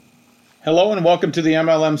Hello and welcome to the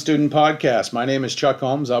MLM Student Podcast. My name is Chuck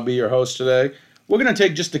Holmes. I'll be your host today. We're going to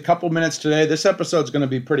take just a couple minutes today. This episode is going to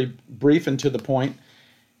be pretty brief and to the point.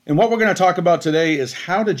 And what we're going to talk about today is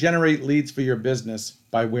how to generate leads for your business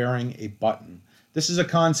by wearing a button. This is a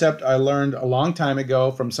concept I learned a long time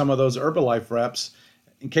ago from some of those Herbalife reps.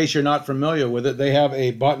 In case you're not familiar with it, they have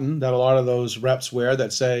a button that a lot of those reps wear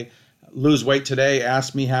that say, lose weight today,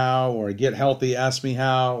 ask me how, or get healthy, ask me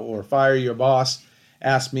how, or fire your boss,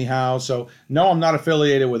 ask me how. So no, I'm not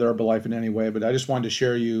affiliated with Herbalife in any way, but I just wanted to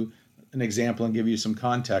share you an example and give you some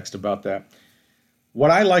context about that. What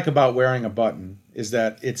I like about wearing a button is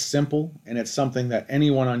that it's simple and it's something that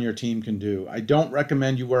anyone on your team can do. I don't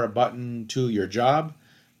recommend you wear a button to your job,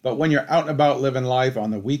 but when you're out and about living life on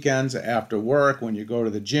the weekends, after work, when you go to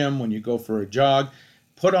the gym, when you go for a jog,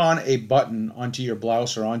 put on a button onto your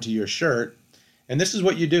blouse or onto your shirt. And this is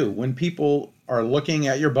what you do when people are looking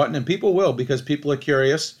at your button, and people will because people are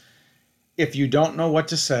curious. If you don't know what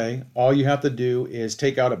to say, all you have to do is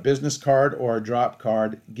take out a business card or a drop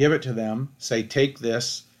card, give it to them, say, take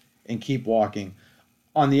this, and keep walking.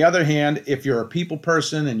 On the other hand, if you're a people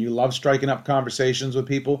person and you love striking up conversations with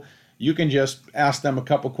people, you can just ask them a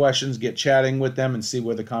couple questions, get chatting with them, and see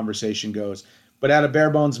where the conversation goes. But at a bare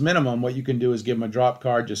bones minimum, what you can do is give them a drop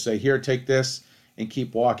card, just say, here, take this, and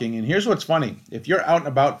keep walking. And here's what's funny. If you're out and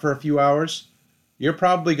about for a few hours, you're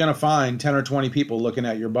probably going to find 10 or 20 people looking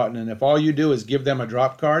at your button. And if all you do is give them a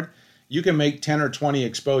drop card, you can make 10 or 20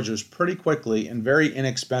 exposures pretty quickly and very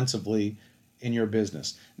inexpensively in your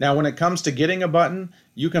business. Now, when it comes to getting a button,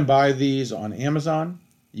 you can buy these on Amazon.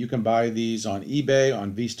 You can buy these on eBay,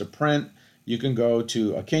 on Vistaprint. You can go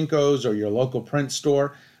to a Kinko's or your local print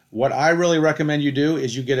store. What I really recommend you do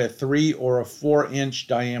is you get a 3 or a 4-inch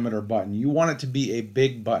diameter button. You want it to be a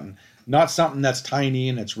big button, not something that's tiny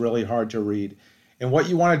and it's really hard to read. And what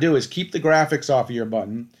you want to do is keep the graphics off of your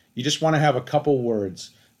button. You just want to have a couple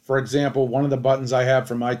words. For example, one of the buttons I have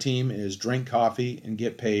for my team is drink coffee and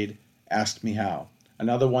get paid, ask me how.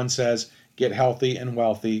 Another one says get healthy and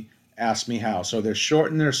wealthy, ask me how. So they're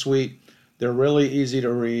short and they're sweet. They're really easy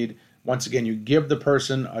to read. Once again, you give the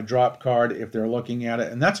person a drop card if they're looking at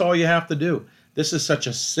it, and that's all you have to do. This is such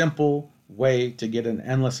a simple way to get an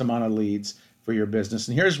endless amount of leads for your business.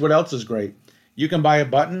 And here's what else is great. You can buy a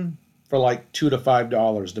button for like $2 to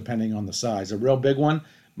 $5, depending on the size. A real big one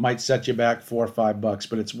might set you back $4 or $5,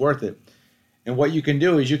 but it's worth it. And what you can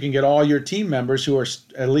do is you can get all your team members who are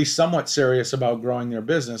at least somewhat serious about growing their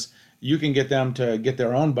business. You can get them to get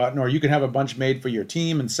their own button, or you can have a bunch made for your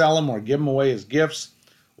team and sell them or give them away as gifts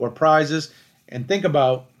or prizes. And think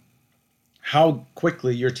about how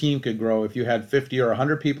quickly your team could grow if you had 50 or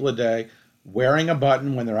 100 people a day wearing a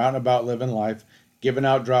button when they're out and about living life, giving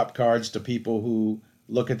out drop cards to people who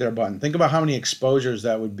look at their button. Think about how many exposures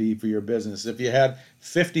that would be for your business. If you had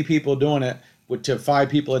 50 people doing it to 5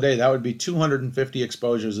 people a day, that would be 250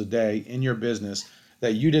 exposures a day in your business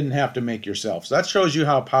that you didn't have to make yourself. So that shows you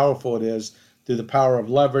how powerful it is through the power of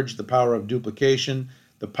leverage, the power of duplication,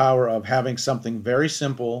 the power of having something very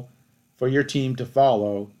simple for your team to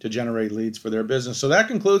follow to generate leads for their business. So that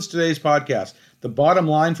concludes today's podcast. The bottom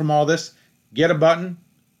line from all this, get a button,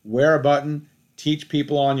 wear a button, teach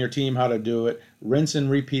people on your team how to do it, rinse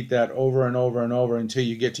and repeat that over and over and over until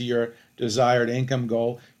you get to your desired income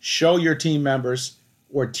goal. Show your team members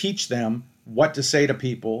or teach them what to say to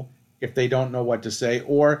people if they don't know what to say,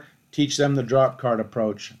 or teach them the drop card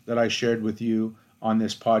approach that I shared with you on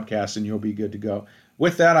this podcast, and you'll be good to go.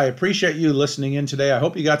 With that, I appreciate you listening in today. I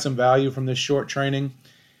hope you got some value from this short training.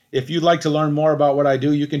 If you'd like to learn more about what I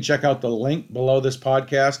do, you can check out the link below this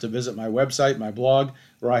podcast to visit my website, my blog,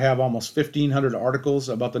 where I have almost 1,500 articles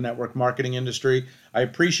about the network marketing industry. I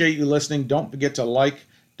appreciate you listening. Don't forget to like.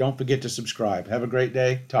 Don't forget to subscribe. Have a great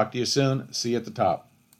day. Talk to you soon. See you at the top.